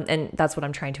 And that's what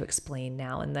I'm trying to explain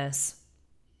now in this.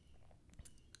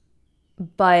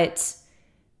 But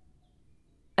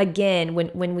again,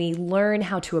 when we learn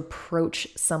how to approach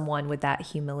someone with that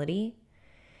humility,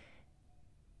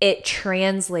 it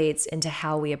translates into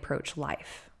how we approach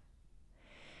life.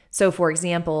 So for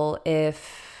example,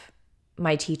 if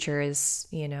my teacher is,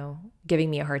 giving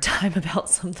me a hard time about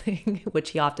something,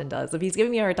 which he often does, if he's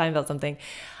giving me a hard time about something,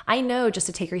 I know just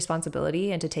to take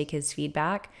responsibility and to take his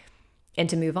feedback and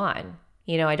to move on.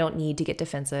 I don't need to get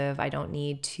defensive. I don't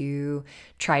need to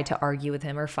try to argue with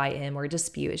him or fight him or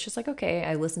dispute. It's just like, okay,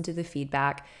 I listen to the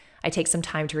feedback. I take some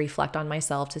time to reflect on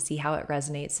myself, to see how it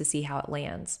resonates, to see how it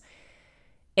lands.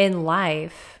 In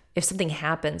life, if something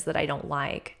happens that I don't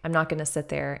like, I'm not going to sit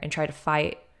there and try to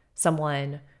fight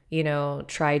someone,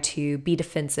 try to be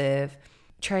defensive,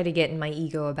 try to get in my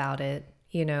ego about it,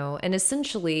 And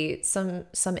essentially,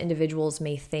 some individuals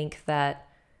may think that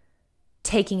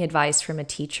taking advice from a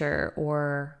teacher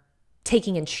or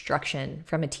taking instruction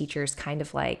from a teacher is kind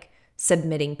of like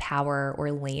submitting power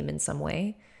or lame in some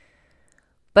way.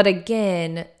 But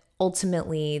again,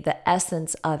 ultimately, the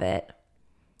essence of it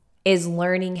is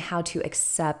learning how to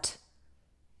accept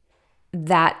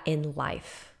that in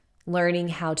life, learning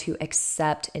how to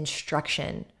accept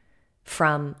instruction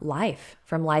from life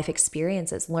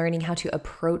experiences, learning how to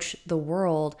approach the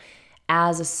world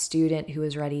as a student who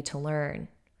is ready to learn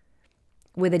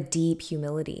with a deep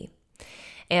humility.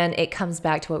 And it comes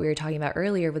back to what we were talking about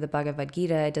earlier with the Bhagavad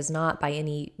Gita. It does not by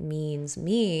any means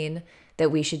mean that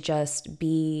we should just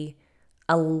be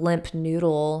a limp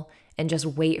noodle and just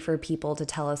wait for people to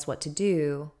tell us what to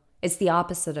do. It's the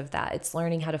opposite of that. It's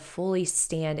learning how to fully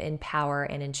stand in power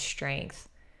and in strength,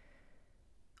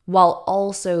 while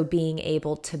also being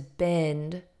able to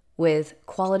bend with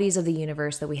qualities of the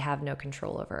universe that we have no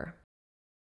control over.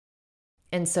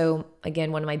 And so,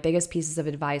 again, one of my biggest pieces of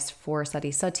advice for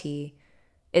Sati Sati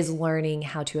is learning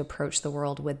how to approach the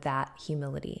world with that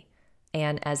humility.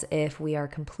 And as if we are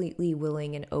completely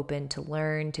willing and open to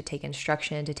learn, to take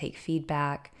instruction, to take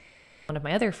feedback. One of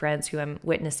my other friends who I'm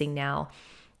witnessing now,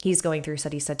 he's going through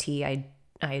Sati Sati. I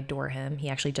adore him. He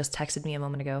actually just texted me a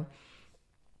moment ago.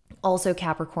 Also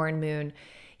Capricorn moon.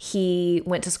 He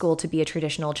went to school to be a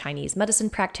traditional Chinese medicine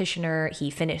practitioner. He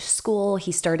finished school.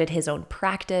 He started his own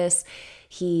practice.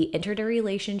 He entered a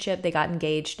relationship. They got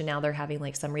engaged and now they're having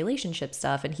like some relationship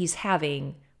stuff. And he's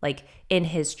having like in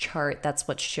his chart, that's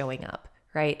what's showing up,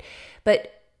 right?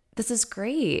 But this is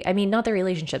great. I mean, not the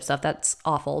relationship stuff, that's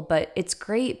awful, but it's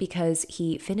great because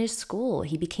he finished school.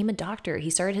 He became a doctor. He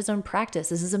started his own practice.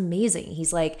 This is amazing.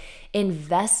 He's like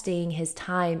investing his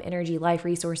time, energy, life,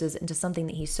 resources into something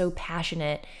that he's so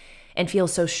passionate and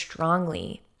feels so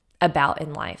strongly about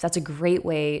in life. That's a great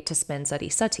way to spend Sati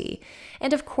Sati.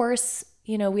 And of course,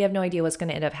 you know, we have no idea what's going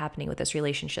to end up happening with this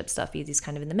relationship stuff because he's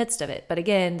kind of in the midst of it. But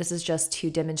again, this is just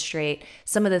to demonstrate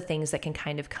some of the things that can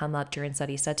kind of come up during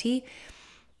Sati Sati.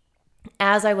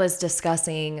 As I was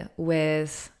discussing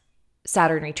with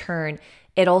Saturn return,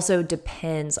 it also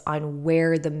depends on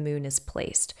where the moon is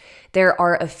placed. There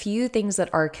are a few things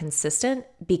that are consistent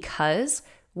because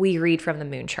we read from the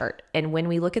moon chart. And when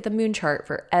we look at the moon chart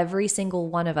for every single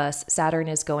one of us, Saturn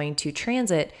is going to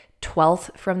transit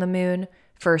 12th from the moon,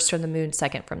 1st from the moon,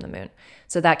 2nd from the moon.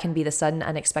 So that can be the sudden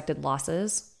unexpected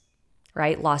losses,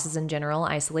 right? Losses in general,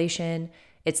 isolation.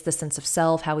 It's the sense of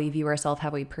self, how we view ourselves,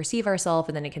 how we perceive ourselves,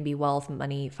 and then it can be wealth,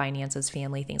 money, finances,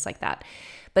 family, things like that.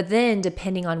 But then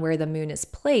depending on where the moon is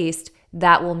placed,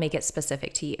 that will make it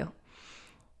specific to you.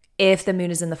 If the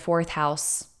moon is in the 4th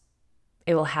house,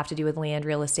 it will have to do with land,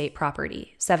 real estate,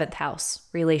 property. 7th house,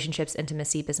 relationships,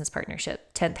 intimacy, business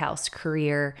partnership. 10th house,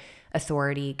 career,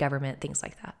 authority, government, things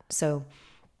like that. So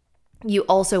you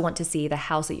also want to see the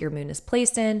house that your moon is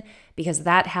placed in because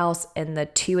that house and the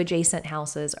 2 adjacent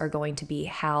houses are going to be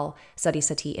how Sati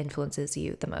Sati influences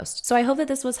you the most. So I hope that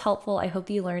this was helpful. I hope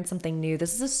that you learned something new.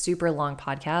 This is a super long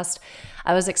podcast.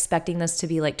 I was expecting this to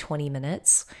be like 20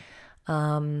 minutes.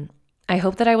 I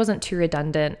hope that I wasn't too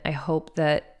redundant. I hope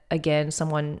that, again,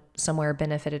 someone somewhere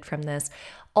benefited from this.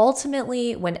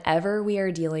 Ultimately, whenever we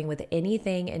are dealing with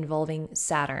anything involving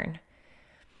Saturn,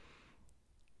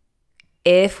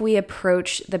 if we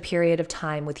approach the period of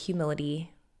time with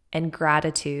humility and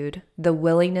gratitude, the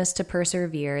willingness to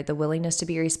persevere, the willingness to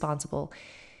be responsible,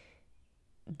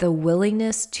 the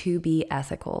willingness to be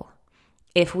ethical.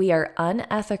 If we are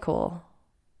unethical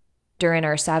during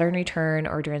our Saturn return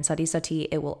or during Sati Sati,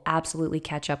 it will absolutely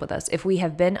catch up with us. If we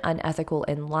have been unethical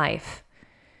in life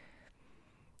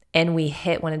and we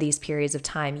hit one of these periods of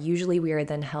time, usually we are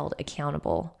then held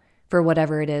accountable for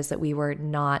whatever it is that we were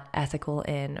not ethical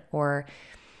in or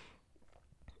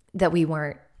that we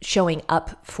weren't showing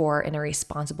up for in a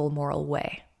responsible, moral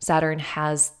way. Saturn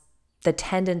has the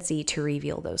tendency to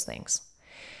reveal those things.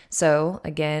 So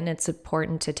again, it's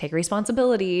important to take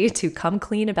responsibility, to come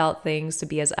clean about things, to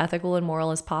be as ethical and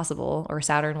moral as possible, or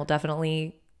Saturn will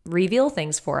definitely reveal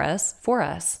things for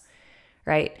us,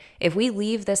 right? If we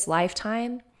leave this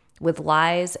lifetime with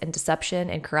lies and deception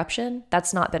and corruption,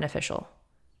 that's not beneficial.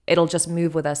 It'll just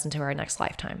move with us into our next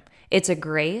lifetime. It's a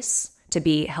grace to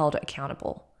be held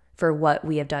accountable for what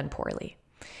we have done poorly.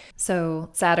 So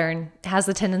Saturn has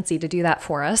the tendency to do that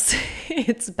for us.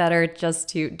 It's better just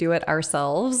to do it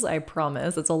ourselves, I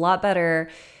promise. It's a lot better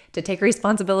to take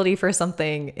responsibility for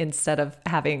something instead of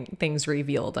having things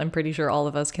revealed. I'm pretty sure all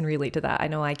of us can relate to that. I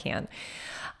know I can.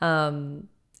 And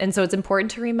so it's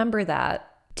important to remember that,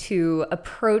 to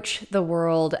approach the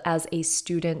world as a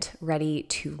student ready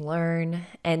to learn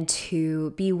and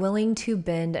to be willing to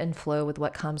bend and flow with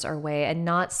what comes our way and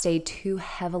not stay too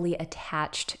heavily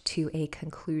attached to a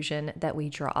conclusion that we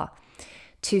draw.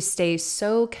 To stay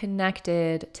so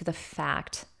connected to the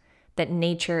fact that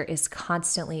nature is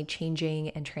constantly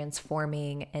changing and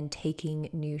transforming and taking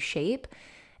new shape.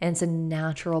 And it's a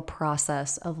natural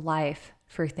process of life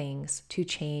for things to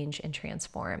change and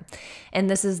transform. And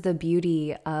this is the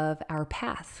beauty of our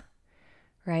path,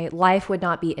 right? Life would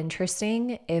not be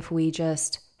interesting if we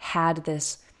just had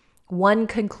this one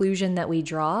conclusion that we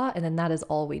draw and then that is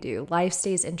all we do. Life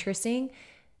stays interesting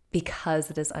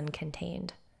because it is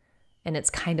uncontained. and it's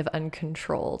kind of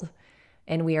uncontrolled.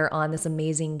 And we are on this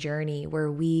amazing journey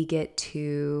where we get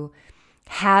to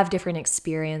have different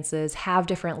experiences, have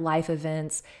different life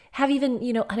events, have even,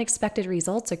 unexpected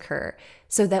results occur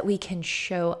so that we can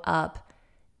show up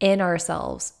in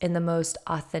ourselves in the most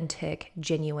authentic,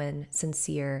 genuine,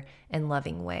 sincere, and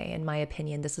loving way. In my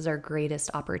opinion, this is our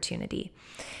greatest opportunity.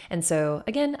 And so,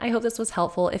 again, I hope this was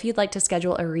helpful. If you'd like to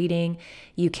schedule a reading,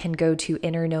 you can go to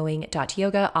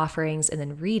innerknowing.yoga, offerings, and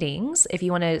then readings. If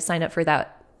you want to sign up for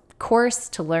that course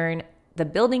to learn the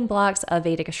building blocks of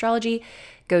Vedic astrology,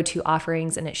 go to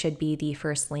offerings and it should be the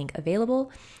first link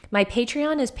available. My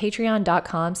Patreon is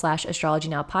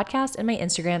patreon.com/astrologynowpodcast and my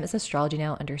Instagram is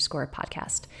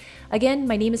astrologynow_podcast. Again,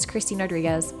 my name is Christine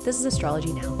Rodriguez. This is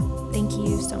Astrology Now. Thank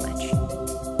you so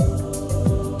much.